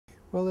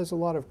Well, there's a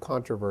lot of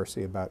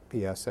controversy about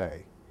PSA.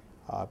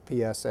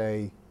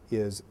 PSA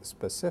is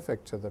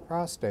specific to the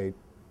prostate,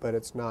 but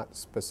it's not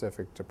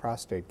specific to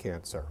prostate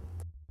cancer.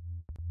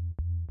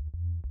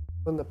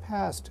 In the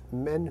past,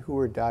 men who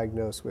were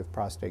diagnosed with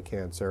prostate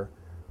cancer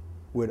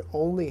would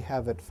only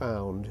have it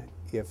found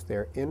if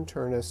their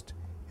internist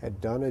had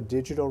done a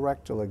digital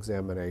rectal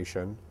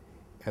examination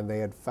and they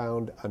had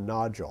found a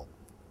nodule.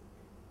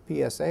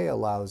 PSA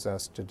allows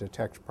us to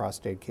detect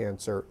prostate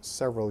cancer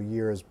several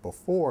years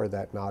before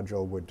that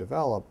nodule would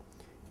develop,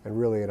 and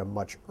really at a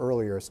much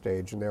earlier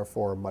stage and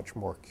therefore a much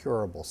more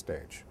curable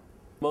stage.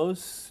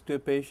 Most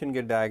patients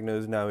get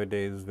diagnosed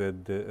nowadays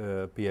with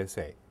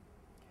PSA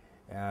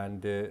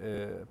and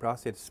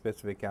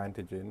prostate-specific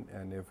antigen,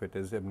 and if it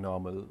is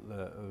abnormal,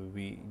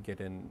 we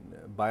get a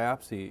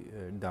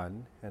biopsy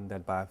done, and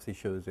that biopsy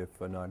shows if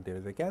or not there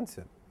is a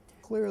cancer.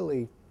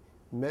 Clearly,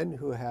 men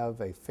who have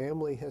a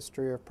family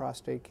history of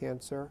prostate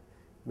cancer,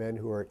 men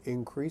who are at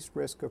increased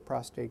risk of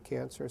prostate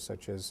cancer,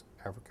 such as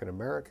African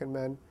American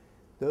men,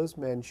 those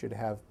men should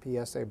have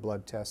PSA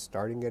blood tests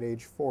starting at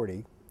age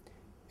 40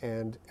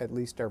 and at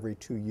least every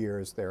 2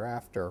 years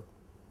thereafter,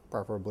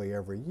 preferably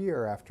every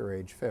year after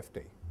age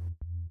 50.